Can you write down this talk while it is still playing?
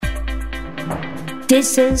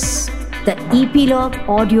This is the Epilogue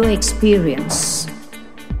Audio Experience.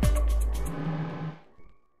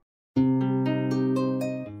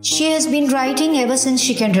 She has been writing ever since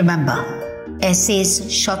she can remember. Essays,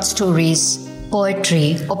 short stories,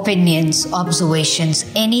 poetry, opinions, observations,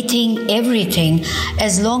 anything, everything,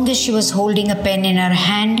 as long as she was holding a pen in her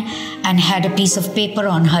hand and had a piece of paper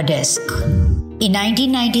on her desk. In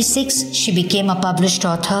 1996, she became a published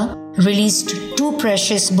author, released 2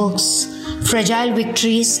 precious books, Fragile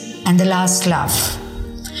Victories and The Last Laugh.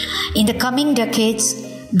 In the coming decades,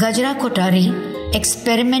 Gajra Kotari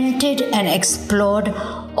experimented and explored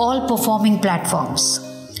all performing platforms: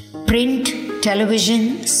 print,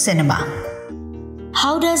 television, cinema.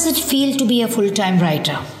 How does it feel to be a full-time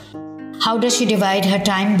writer? How does she divide her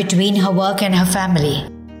time between her work and her family?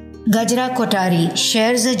 Gajra Kotari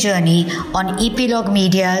shares a journey on Epilogue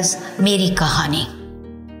Media's Meri Kahani.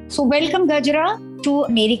 So welcome Gajra to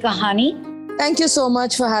Meri Kahani. Thank you so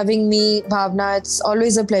much for having me, Bhavna. It's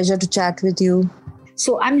always a pleasure to chat with you.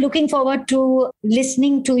 So I'm looking forward to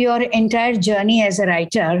listening to your entire journey as a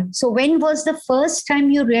writer. So when was the first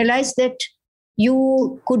time you realized that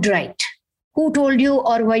you could write? Who told you,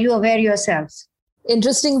 or were you aware yourself?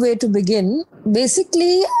 Interesting way to begin.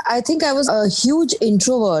 Basically, I think I was a huge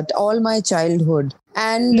introvert all my childhood.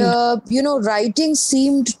 And, writing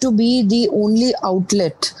seemed to be the only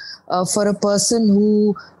outlet for a person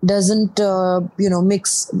who doesn't,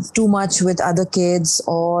 mix too much with other kids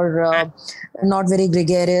or not very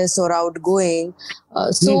gregarious or outgoing.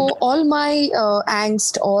 So all my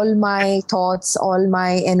angst, all my thoughts, all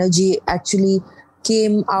my energy actually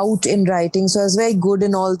came out in writing. So I was very good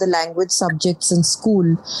in all the language subjects in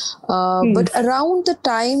school. But around the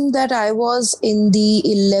time that I was in the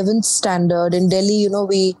 11th standard in Delhi,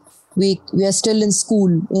 we are still in school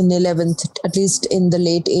in 11th, at least in the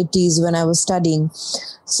late 80s when I was studying.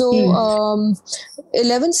 So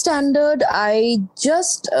 11th standard, I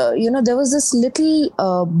just, there was this little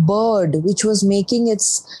bird which was making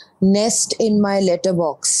its nest in my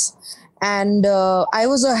letterbox. And I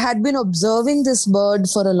had been observing this bird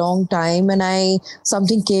for a long time, and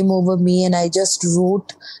something came over me, and I just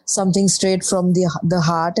wrote something straight from the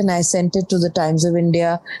heart, and I sent it to the Times of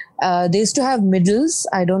India. They used to have middles.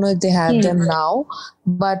 I don't know if they have them now,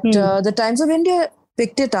 but the Times of India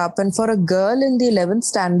picked it up. And for a girl in the 11th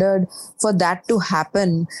standard, for that to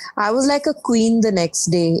happen, I was like a queen the next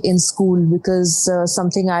day in school, because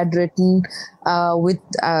something I'd written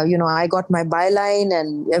I got my byline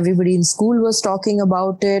and everybody in school was talking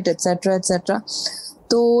about it, etc., etc.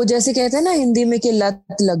 तो जैसे कहते हैं ना हिंदी में कि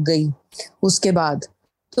लत लग गई उसके बाद.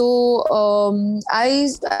 So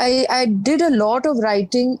I did a lot of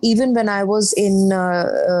writing even when I was in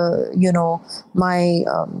my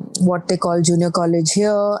what they call junior college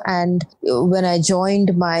here, and when I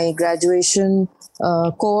joined my graduation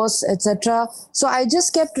course, etc. So I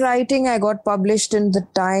just kept writing. I got published in the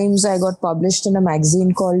Times. I got published in a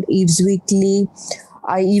magazine called Eve's Weekly.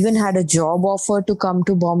 I even had a job offer to come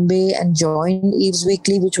to Bombay and join Eve's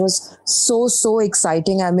Weekly, which was so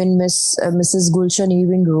exciting. I mean, Mrs. Gulshan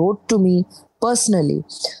even wrote to me personally.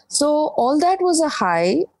 So all that was a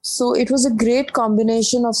high. So it was a great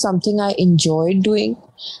combination of something I enjoyed doing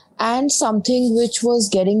and something which was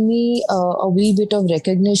getting me a wee bit of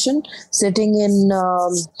recognition, sitting in,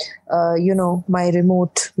 my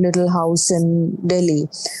remote little house in Delhi.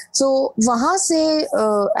 So वहाँ से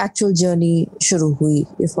actual journey शुरू हुई,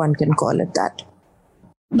 if one can call it that.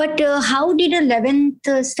 But how did a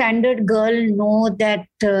 11th standard girl know that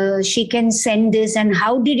she can send this, and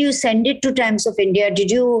how did you send it to Times of India?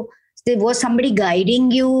 Was somebody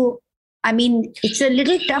guiding you? I mean, it's a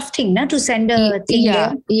little tough thing, to send a thing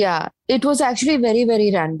there. Yeah. It was actually very,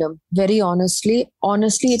 very random. Very honestly,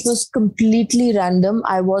 it was completely random.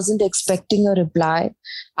 I wasn't expecting a reply.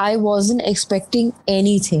 I wasn't expecting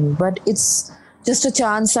anything, but it's just a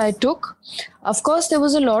chance I took. Of course, there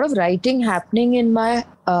was a lot of writing happening in my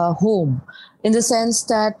home, in the sense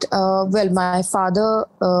that, my father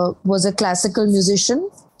was a classical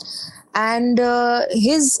musician. And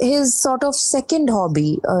his sort of second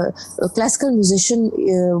hobby, a classical musician,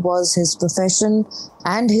 was his profession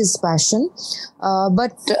and his passion.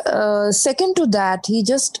 But second to that, he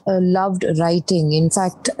just loved writing. In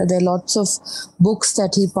fact, there are lots of books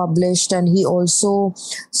that he published, and he also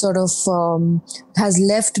sort of has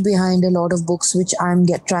left behind a lot of books which I'm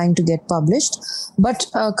trying to get published. But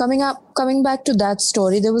coming back to that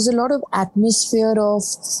story, there was a lot of atmosphere of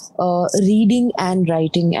reading and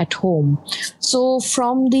writing at home. So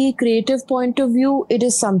from the creative point of view, it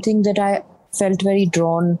is something that I felt very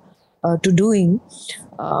drawn to doing.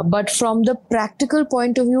 But from the practical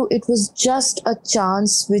point of view, it was just a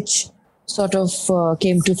chance which sort of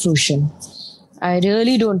came to fruition. I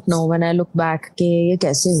really don't know when I look back कि ये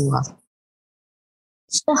कैसे हुआ.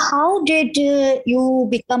 So, how did you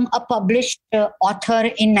become a published author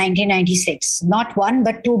in 1996? Not one,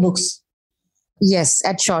 but two books. Yes,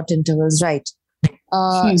 at short intervals, right.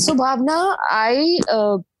 So, Bhavna,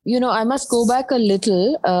 I must go back a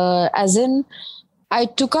little, as in, I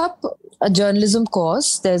took up a journalism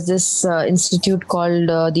course. There's this institute called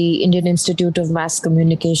the Indian Institute of Mass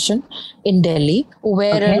Communication in Delhi,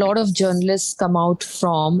 where a lot of journalists come out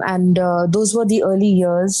from. And those were the early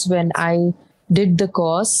years when I did the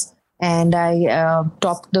course, and I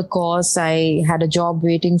topped the course. I had a job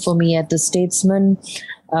waiting for me at the Statesman.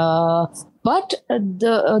 But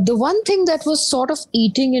the one thing that was sort of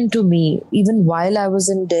eating into me, even while I was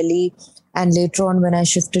in Delhi and later on when I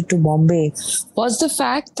shifted to Bombay, was the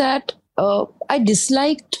fact that I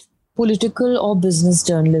disliked political or business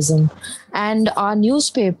journalism. And our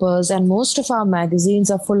newspapers and most of our magazines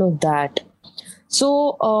are full of that.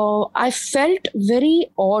 So I felt very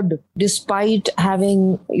odd despite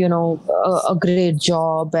having, a great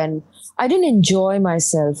job, and I didn't enjoy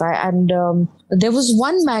myself. There was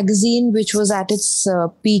one magazine which was at its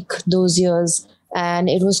peak those years, and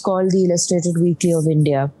it was called the Illustrated Weekly of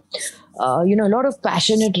India. A lot of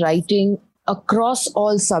passionate writing across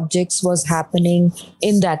all subjects was happening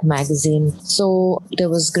in that magazine. So there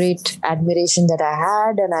was great admiration that I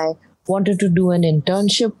had, and I wanted to do an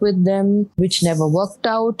internship with them, which never worked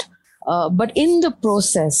out. But in the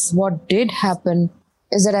process, what did happen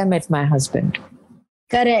is that I met my husband.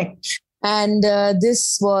 Correct. And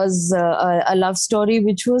this was a love story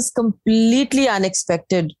which was completely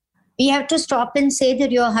unexpected. We have to stop and say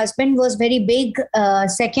that your husband was very big,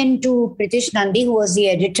 second to Pritish Nandi, who was the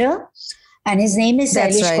editor, and his name is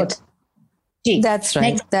Sailesh Kothari. That's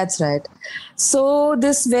right. Next. That's right. So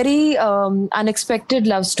this very unexpected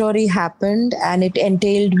love story happened, and it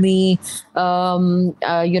entailed me,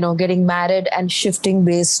 getting married and shifting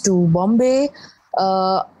base to Bombay.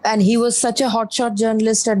 And he was such a hotshot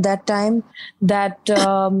journalist at that time that,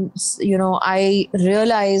 I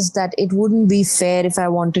realized that it wouldn't be fair if I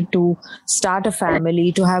wanted to start a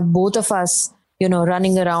family to have both of us,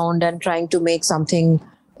 running around and trying to make something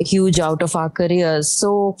huge out of our careers.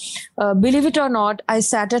 So, believe it or not, I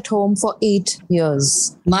sat at home for 8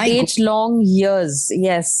 years. 8 long years,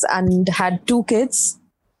 yes, and had 2 kids.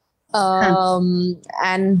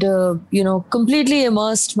 Completely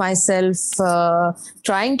immersed myself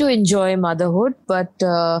trying to enjoy motherhood, but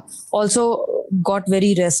also got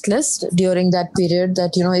very restless during that period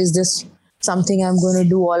that, is this something I'm going to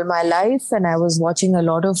do all my life? And I was watching a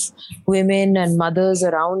lot of women and mothers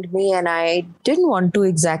around me, and I didn't want to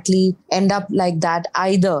exactly end up like that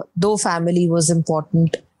either, though family was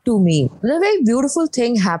important to me. A very beautiful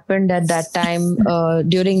thing happened at that time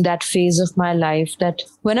during that phase of my life, that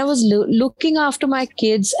when I was looking after my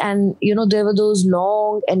kids, and there were those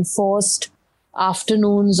long enforced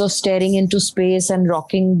afternoons of staring into space and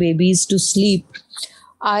rocking babies to sleep,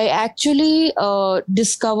 I actually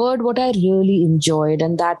discovered what I really enjoyed,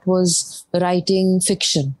 and that was writing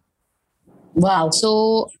fiction. Wow.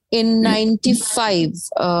 So in 95,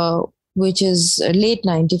 which is late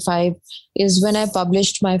 95, is when I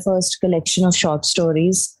published my first collection of short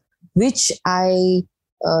stories, which I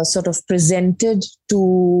sort of presented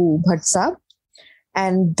to Bhatt Saab.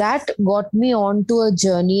 And that got me onto a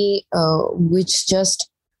journey which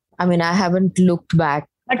I haven't looked back.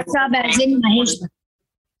 Bhatt Saab as in Mahesh Bhatt.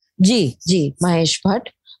 Mahesh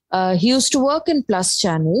Bhatt. He used to work in Plus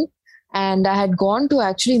Channel. And I had gone to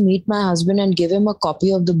actually meet my husband and give him a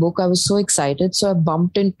copy of the book. I was so excited. So I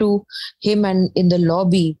bumped into him and in the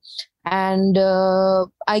lobby, and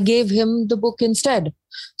I gave him the book instead.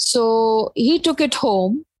 So he took it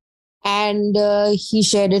home, and he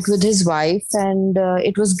shared it with his wife. And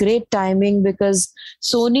it was great timing because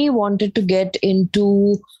Sony wanted to get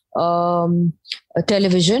into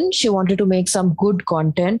television. She wanted to make some good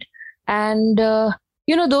content. And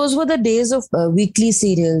those were the days of weekly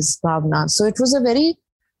serials, Bhavna. So it was a very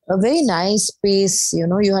nice pace.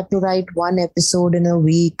 You had to write one episode in a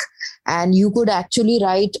week, and you could actually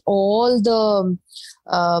write all the,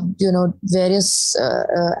 various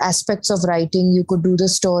aspects of writing. You could do the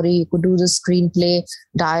story, you could do the screenplay,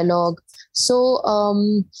 dialogue. So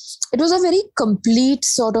it was a very complete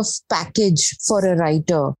sort of package for a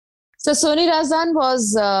writer. So Sony Razdan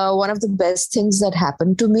was one of the best things that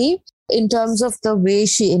happened to me, in terms of the way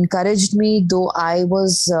she encouraged me, though I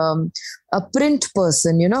was a print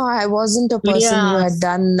person. I wasn't a person who had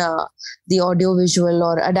done the audiovisual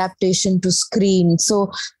or adaptation to screen.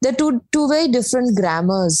 So there are two very different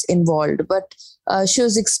grammars involved. But She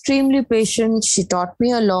was extremely patient. She taught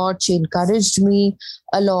me a lot. She encouraged me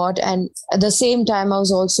a lot. And at the same time, I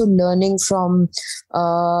was also learning from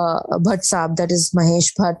Bhatt Saab, that is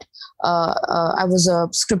Mahesh Bhatt. I was a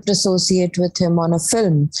script associate with him on a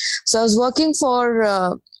film. So I was working for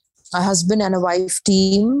a husband and a wife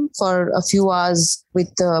team for a few hours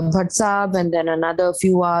with Bhatt Saab, and then another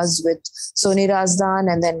few hours with Soni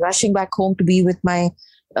Razdan, and then rushing back home to be with my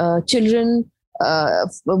children.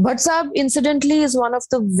 Bhatt Saab, incidentally, is one of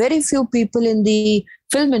the very few people in the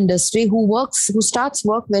film industry who starts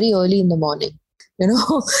work very early in the morning.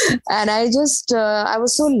 And I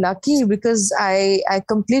was so lucky because I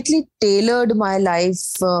completely tailored my life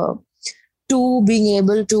to being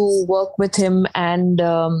able to work with him, and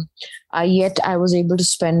yet I was able to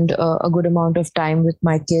spend a good amount of time with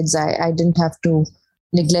my kids. I didn't have to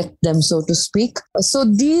neglect them, so to speak. So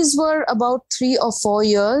these were about 3 or 4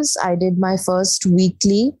 years. I did my first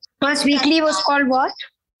weekly. First weekly was called what?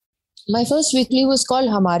 My first weekly was called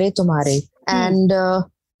Hamare Tumhare, and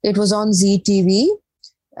it was on Zee TV.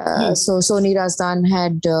 So Soni Razdan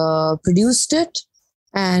had produced it,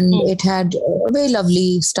 and it had a very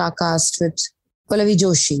lovely star cast with Pallavi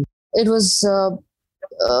Joshi. It was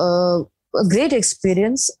a great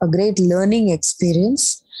experience, a great learning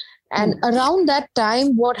experience. And around that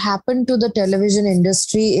time, what happened to the television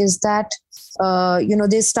industry is that,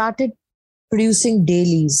 they started producing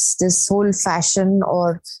dailies. This whole fashion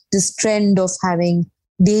or this trend of having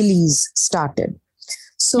dailies started.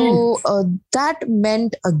 So that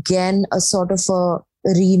meant, again, a sort of a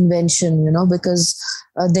reinvention, because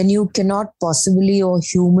then you cannot possibly or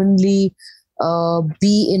humanly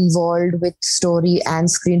be involved with story and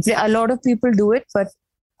screenplay. A lot of people do it, but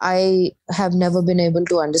I have never been able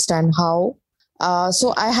to understand how.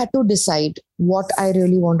 So I had to decide what I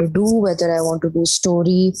really want to do, whether I want to do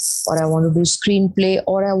story or I want to do screenplay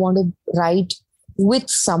or I want to write with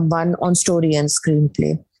someone on story and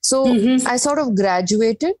screenplay. So I sort of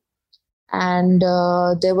graduated, and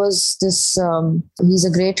there was this, he's a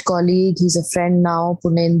great colleague. He's a friend now,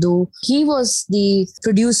 Purnendu. He was the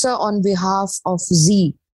producer on behalf of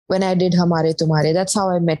Zee when I did Hamare Tumhare. That's how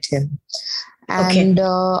I met him. And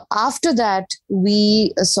after that,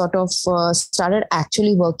 we sort of started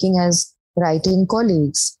actually working as writing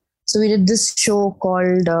colleagues. So we did this show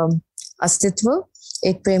called Astitva,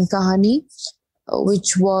 Ek Prem Kahani,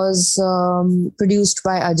 which was produced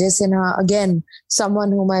by Ajay Sinha. Again,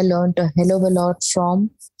 someone whom I learned a hell of a lot from.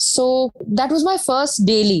 So that was my first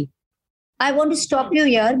daily. I want to stop you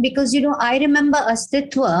here because, I remember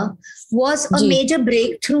Astitva was a major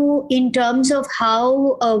breakthrough in terms of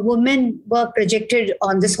how women were projected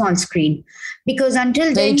on the small screen. Because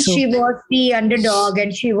until then, she was the underdog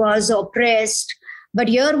and she was oppressed. But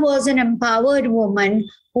here was an empowered woman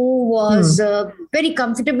who was very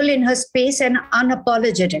comfortable in her space and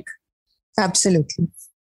unapologetic. Absolutely.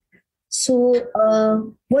 So,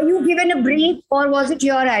 were you given a brief or was it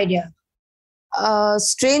your idea?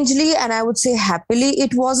 Strangely, and I would say happily,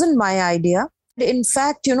 it wasn't my idea. In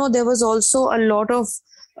fact, there was also a lot of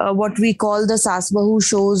what we call the Saas Bahu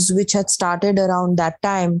shows, which had started around that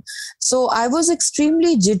time. So I was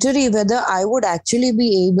extremely jittery whether I would actually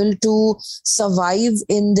be able to survive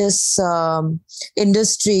in this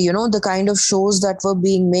industry. The kind of shows that were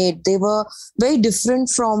being made, they were very different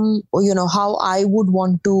from, how I would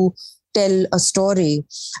want to tell a story.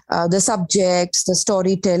 The subjects, the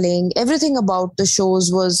storytelling, everything about the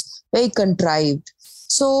shows was very contrived.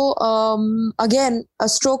 So again, a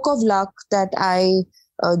stroke of luck that I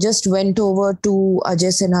just went over to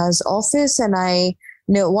Ajay Sinha's office and I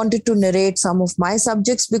wanted to narrate some of my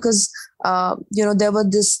subjects because there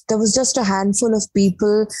was just a handful of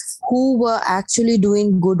people who were actually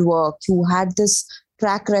doing good work, who had this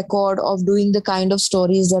track record of doing the kind of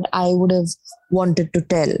stories that I would have wanted to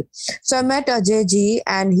tell. So I met Ajay ji,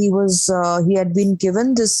 and he had been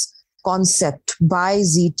given this concept by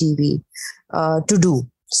Zee TV to do.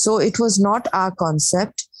 So it was not our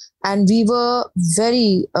concept, and we were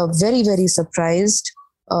very, very, very surprised,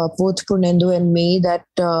 both Purnendu and me, that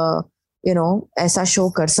aisa show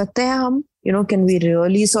kar sakte hain hum. Can we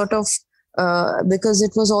really sort of because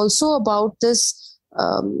it was also about this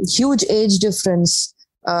huge age difference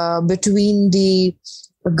between the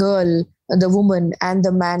girl, the woman, and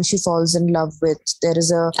the man she falls in love with. There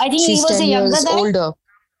is I think she's he was 10 years younger older.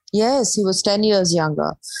 Yes, he was 10 years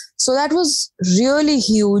younger. So that was really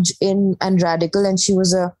huge and radical, and she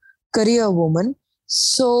was a career woman.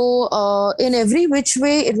 So in every which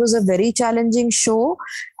way, it was a very challenging show.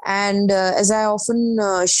 And as I often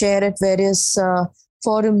share at various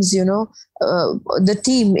forums, the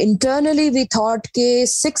team internally, we thought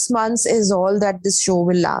 6 months is all that this show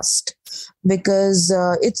will last. because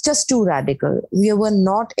it's just too radical. We were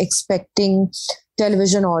not expecting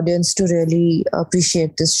television audience to really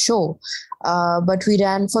appreciate this show. But we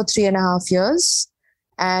ran for 3.5 years.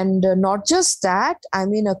 And not just that, I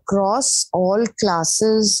mean, across all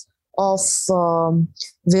classes of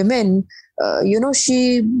women,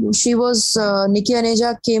 she was, Nikki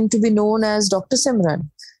Aneja came to be known as Dr. Simran.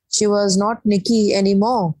 She was not Nikki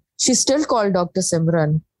anymore. She's still called Dr.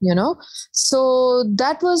 Simran, So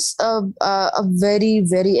that was a very,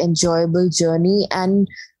 very enjoyable journey. And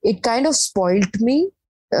it kind of spoilt me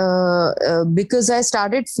because I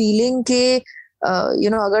started feeling that,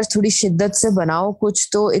 अगर थोड़ी शिद्दत से बनाओ कुछ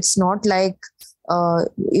तो it's not like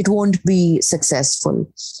it won't be successful.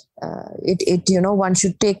 One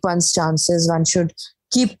should take one's chances. One should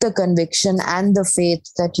keep the conviction and the faith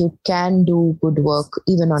that you can do good work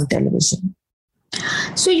even on television.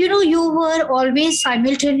 So, you were always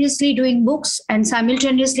simultaneously doing books and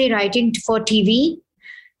simultaneously writing for TV.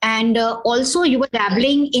 And also you were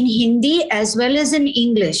dabbling in Hindi as well as in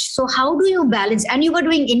English. So how do you balance? And you were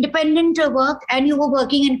doing independent work and you were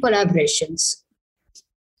working in collaborations.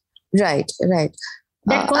 Right.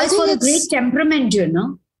 That calls for a great temperament,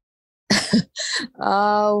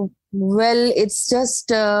 Well, it's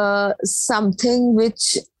just something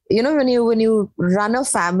which, when you run a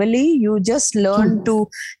family, you just learn to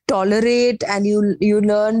tolerate, and you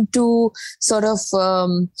learn to sort of,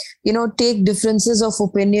 take differences of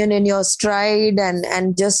opinion in your stride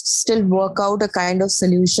and just still work out a kind of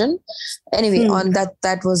solution. Anyway, on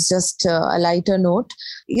that was just a lighter note.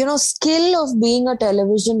 Skill of being a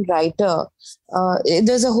television writer,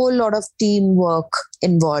 there's a whole lot of teamwork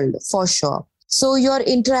involved, for sure. So you're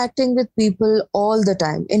interacting with people all the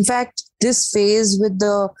time. In fact, this phase with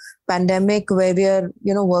the pandemic, where we are,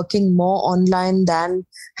 working more online than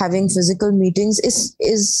having physical meetings,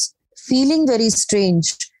 is feeling very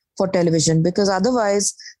strange for television, because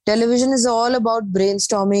otherwise television is all about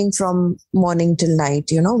brainstorming from morning till night,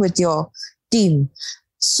 with your team.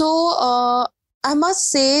 So I must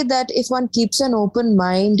say that if one keeps an open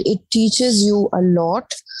mind, it teaches you a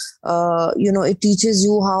lot. It teaches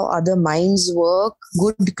you how other minds work,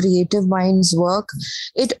 good creative minds work.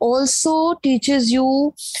 It also teaches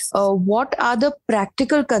you what are the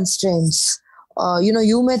practical constraints.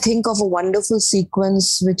 You may think of a wonderful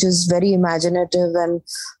sequence which is very imaginative, and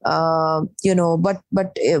but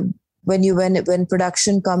when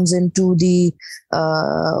production comes into the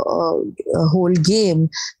whole game,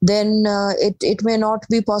 then it may not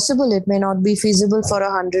be possible. It may not be feasible for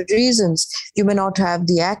 100 reasons. You may not have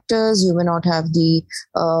the actors. You may not have the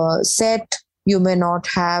set. You may not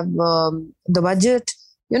have the budget.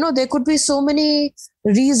 There could be so many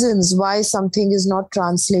reasons why something is not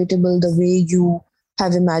translatable the way you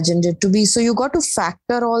have imagined it to be. So you got to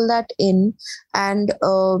factor all that in and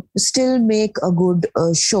still make a good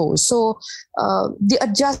show. So the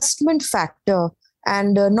adjustment factor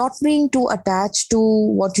and not being too attached to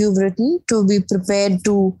what you've written, to be prepared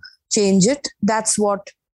to change it, that's what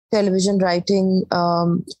television writing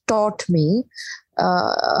taught me.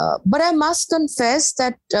 But I must confess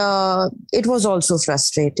that it was also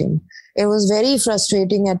frustrating. It was very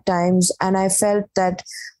frustrating at times, and I felt that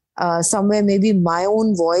somewhere maybe my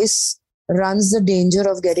own voice runs the danger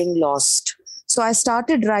of getting lost. So I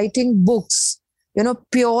started writing books,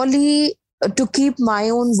 purely to keep my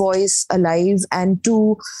own voice alive, and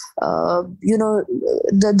to,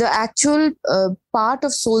 the actual part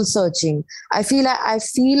of soul searching. I feel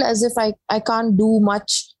as if I can't do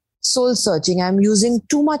much soul searching. I'm using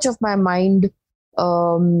too much of my mind,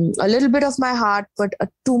 a little bit of my heart, but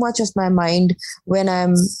too much of my mind when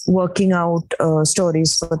I'm working out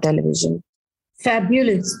stories for television.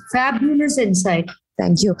 Fabulous insight.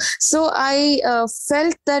 Thank you. So I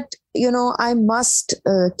felt that, I must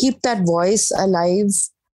keep that voice alive.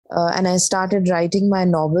 And I started writing my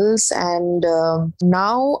novels. And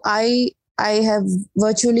now I have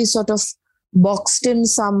virtually sort of boxed in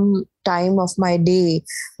some time of my day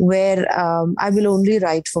where I will only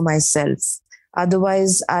write for myself.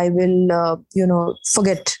 Otherwise, I will,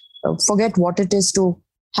 forget what it is to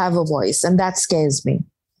have a voice. And that scares me.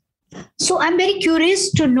 So I'm very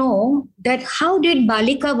curious to know that how did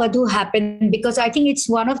Balika Vadhu happen? Because I think it's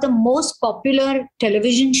one of the most popular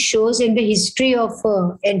television shows in the history of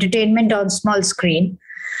entertainment on small screen.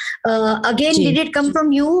 Did it come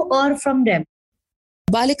from you or from them?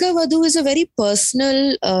 Balika Vadhu is a very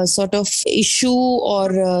personal sort of issue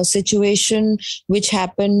or situation which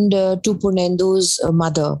happened to Purnendu's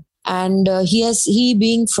mother. And he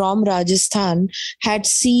being from Rajasthan, had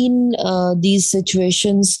seen these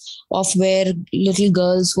situations of where little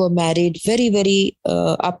girls were married very, very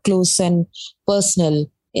up close and personal.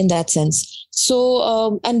 in that sense.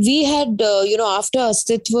 So, and we had, after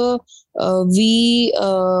Astitva, we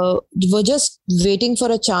were just waiting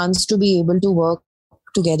for a chance to be able to work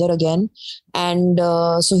together again. And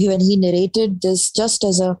when he narrated this just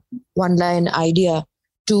as a one-line idea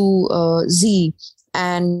to Z,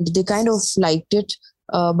 and they kind of liked it,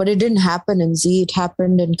 but it didn't happen in Z. It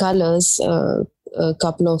happened in Colors a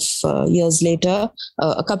couple of years later,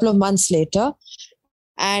 a couple of months later.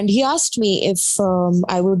 And he asked me if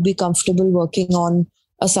I would be comfortable working on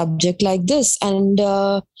a subject like this. And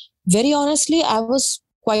very honestly, I was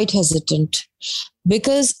quite hesitant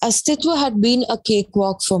because Astitva had been a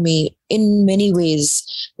cakewalk for me in many ways.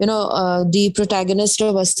 The protagonist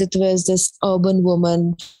of Astitva is this urban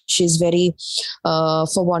woman. She's very,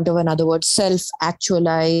 for want of another word,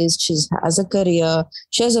 self-actualized. She has a career.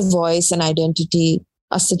 She has a voice and identity.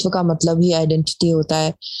 Astitva ka matlab hi identity hota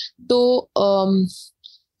hai. So,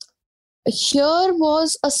 here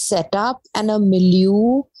was a setup and a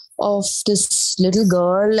milieu of this little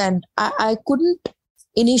girl, and I couldn't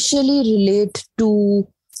initially relate to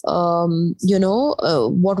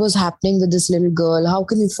what was happening with this little girl. How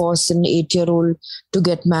can you force an 8-year-old to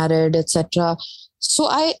get married, etc.? So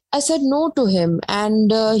I said no to him,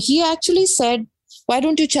 and he actually said, why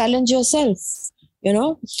don't you challenge yourself?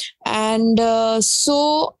 And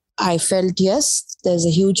so I felt, yes, there's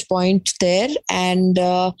a huge point there. And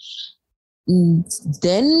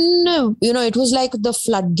then, it was like the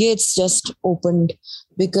floodgates just opened,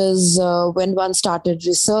 because when one started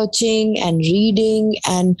researching and reading,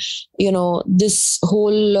 and, this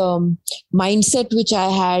whole mindset which I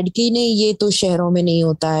had, ki nahi, ye to shehron mein nahi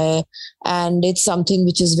hota hai, and it's something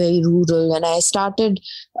which is very rural. And I started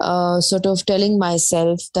sort of telling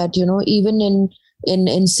myself that, even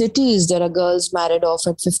in cities, there are girls married off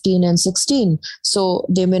at 15 and 16. So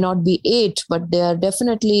they may not be 8, but they are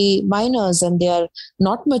definitely minors, and they are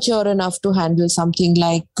not mature enough to handle something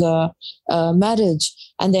like marriage.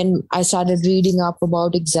 And then I started reading up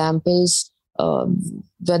about examples,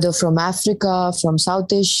 whether from Africa, from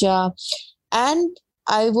South Asia. And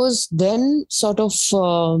I was then sort of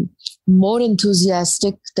more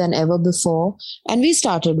enthusiastic than ever before. And we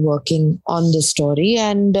started working on this story.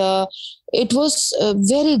 And it was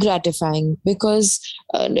very gratifying, because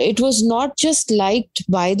it was not just liked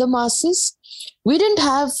by the masses. We didn't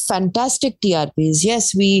have fantastic TRPs.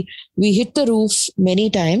 Yes, we hit the roof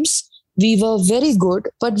many times. We were very good,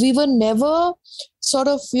 but we were never sort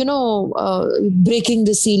of, breaking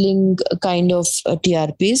the ceiling kind of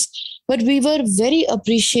TRPs. But we were very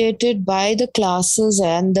appreciated by the classes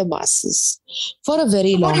and the masses for a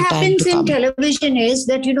very long time to come. What happens in television is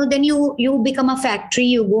that, then you become a factory,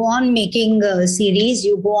 you go on making series,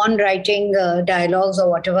 you go on writing dialogues or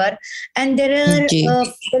whatever. And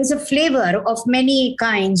there's a flavor of many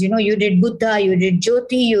kinds. You did Buddha, you did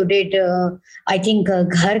Jyoti, you did, I think,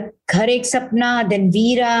 Ghar Ek Sapna, then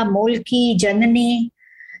Veera, Molki, Janani.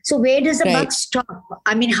 So where does the buck stop?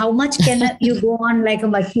 I mean, how much can you go on like a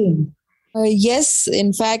machine? Yes,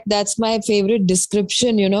 in fact, that's my favorite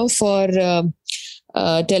description, for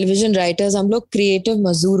television writers. हम लोग creative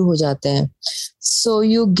मजदूर हो जाते हैं. So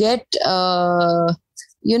you get,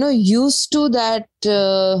 used to that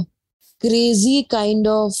crazy kind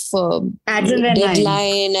of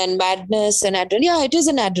deadline and madness and adrenaline. Yeah, it is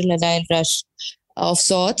an adrenaline rush of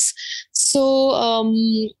sorts. So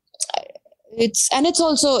it's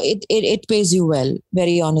also it pays you well,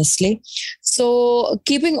 very honestly. So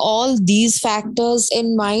keeping all these factors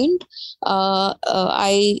in mind,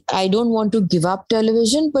 I don't want to give up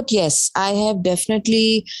television, but yes, I have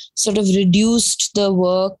definitely sort of reduced the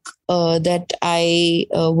work that I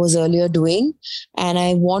was earlier doing, and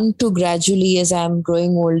I want to gradually, as I'm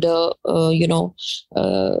growing older,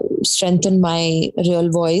 strengthen my real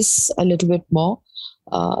voice a little bit more.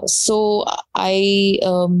 So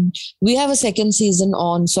we have a second season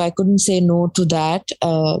on, so I couldn't say no to that.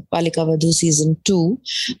 Palika Vadhu season 2.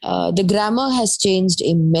 The grammar has changed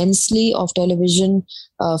immensely of television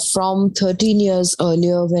from 13 years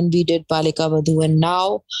earlier when we did Palika Vadhu and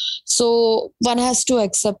now. So one has to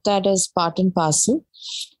accept that as part and parcel.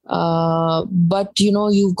 But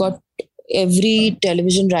you've got every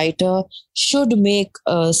television writer should make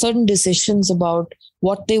certain decisions about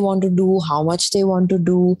what they want to do, how much they want to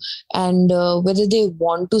do, and whether they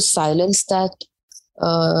want to silence that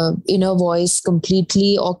inner voice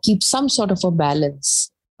completely or keep some sort of a balance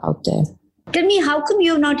out there. Tell me, how come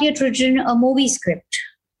you've not yet written a movie script?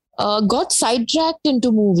 Got sidetracked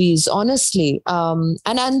into movies, honestly. And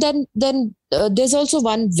then there's also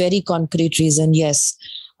one very concrete reason, yes.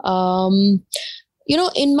 In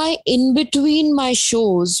between my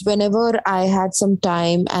shows, whenever I had some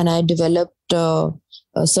time and I developed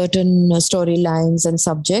certain storylines and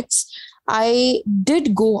subjects, I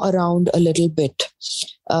did go around a little bit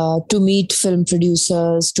to meet film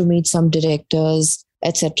producers, to meet some directors,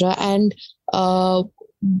 etc. And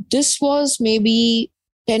this was maybe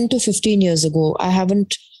 10 to 15 years ago. I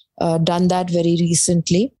haven't done that very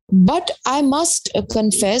recently. But I must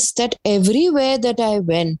confess that everywhere that I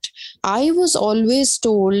went, I was always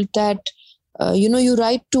told that, you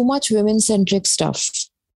write too much women-centric stuff.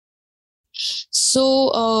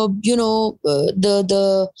 So,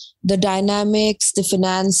 the dynamics, the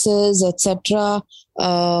finances, etc.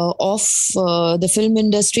 Of the film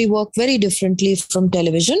industry work very differently from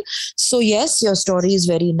television. So, yes, your story is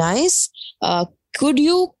very nice.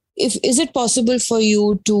 Is it possible for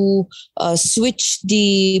you to switch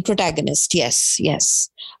the protagonist? Yes.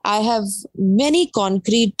 I have many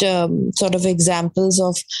concrete sort of examples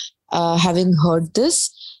of having heard this.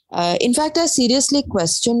 In fact, I seriously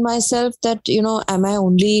question myself that, am I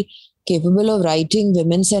only capable of writing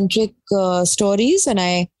women-centric stories? And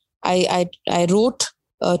I wrote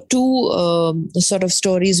two sort of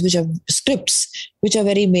stories, which are scripts, which are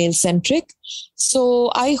very male-centric.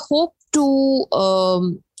 So I hope to,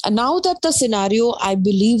 now that the scenario, I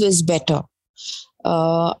believe, is better,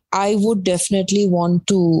 I would definitely want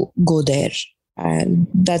to go there. And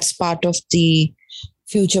that's part of the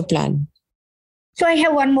future plan. So I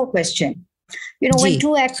have one more question. When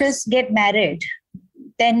two actors get married,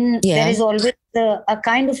 then there is always a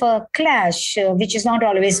kind of a clash, which is not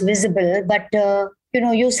always visible, but,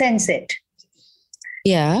 you sense it.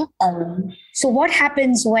 Yeah. So what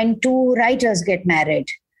happens when two writers get married?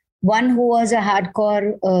 One who was a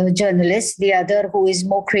hardcore journalist, the other who is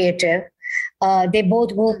more creative. They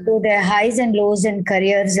both go through their highs and lows in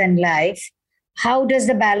careers and life. How does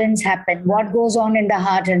the balance happen? What goes on in the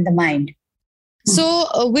heart and the mind? So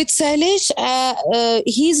with Sailesh,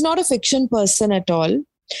 he's not a fiction person at all.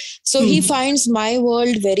 So he finds my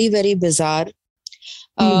world very, very bizarre.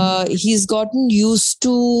 He's gotten used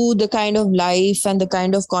to the kind of life and the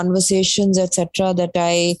kind of conversations, etc., that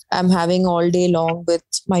I am having all day long with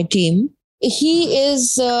my team. He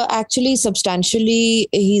is actually substantially,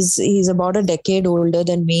 he's about a decade older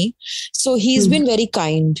than me. So he's been very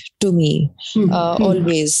kind to me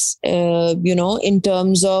always, in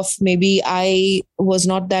terms of maybe I was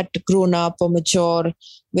not that grown up or mature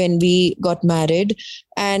when we got married.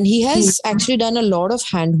 And he has actually done a lot of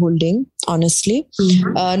hand-holding, honestly.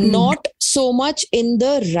 Not so much in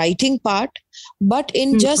the writing part, but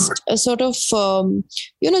in just a sort of, just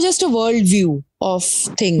a worldview of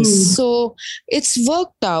things. So it's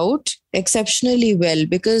worked out exceptionally well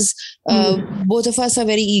because both of us are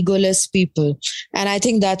very egoless people. And I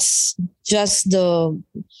think that's the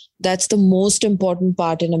most important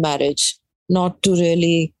part in a marriage, not to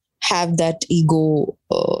really have that ego,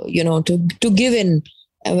 to give in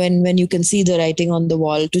when you can see the writing on the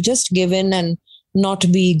wall, to just give in and not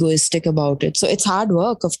be egoistic about it. So it's hard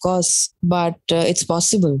work, of course, but it's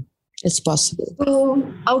possible. It's possible.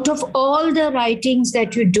 So out of all the writings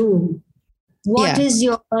that you do, what is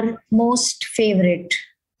your most favorite?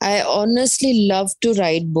 I honestly love to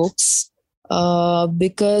write books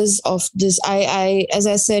because of this. I as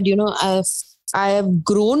I said, I have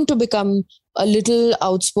grown to become a little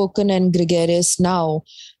outspoken and gregarious now.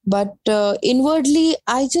 But inwardly,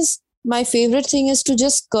 my favorite thing is to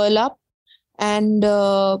just curl up and,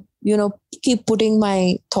 keep putting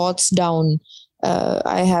my thoughts down.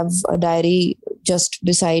 I have a diary just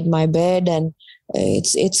beside my bed, and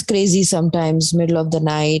it's crazy sometimes, middle of the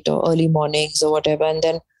night or early mornings or whatever, and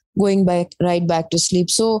then going right back to sleep.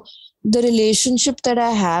 So the relationship that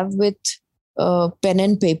I have with pen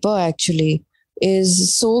and paper actually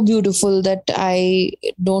is so beautiful that I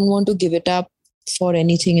don't want to give it up for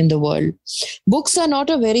anything in the world. Books are not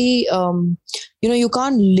a very, you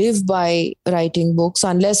can't live by writing books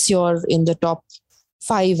unless you're in the top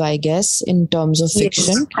 5, I guess, in terms of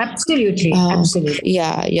fiction. Yes, absolutely. Absolutely.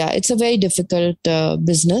 Yeah. It's a very difficult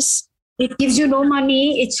business. It gives you no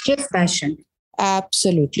money. It's just passion.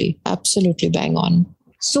 Absolutely bang on.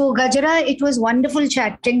 So, Gajra, it was wonderful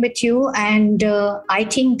chatting with you. And I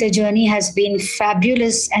think the journey has been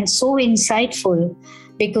fabulous and so insightful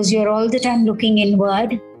because you're all the time looking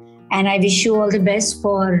inward. And I wish you all the best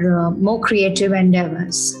for more creative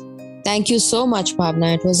endeavors. Thank you so much,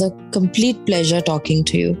 Bhavna. It was a complete pleasure talking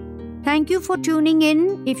to you. Thank you for tuning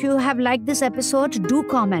in. If you have liked this episode, do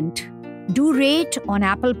comment. Do rate on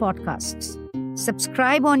Apple Podcasts.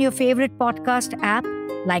 Subscribe on your favorite podcast app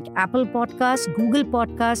like Apple Podcasts, Google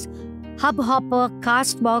Podcasts, Hubhopper,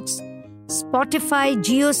 Castbox, Spotify,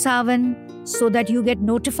 JioSaavn, so that you get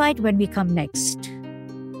notified when we come next.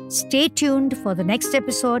 Stay tuned for the next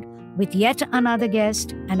episode with yet another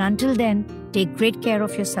guest. And until then, take great care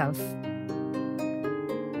of yourself.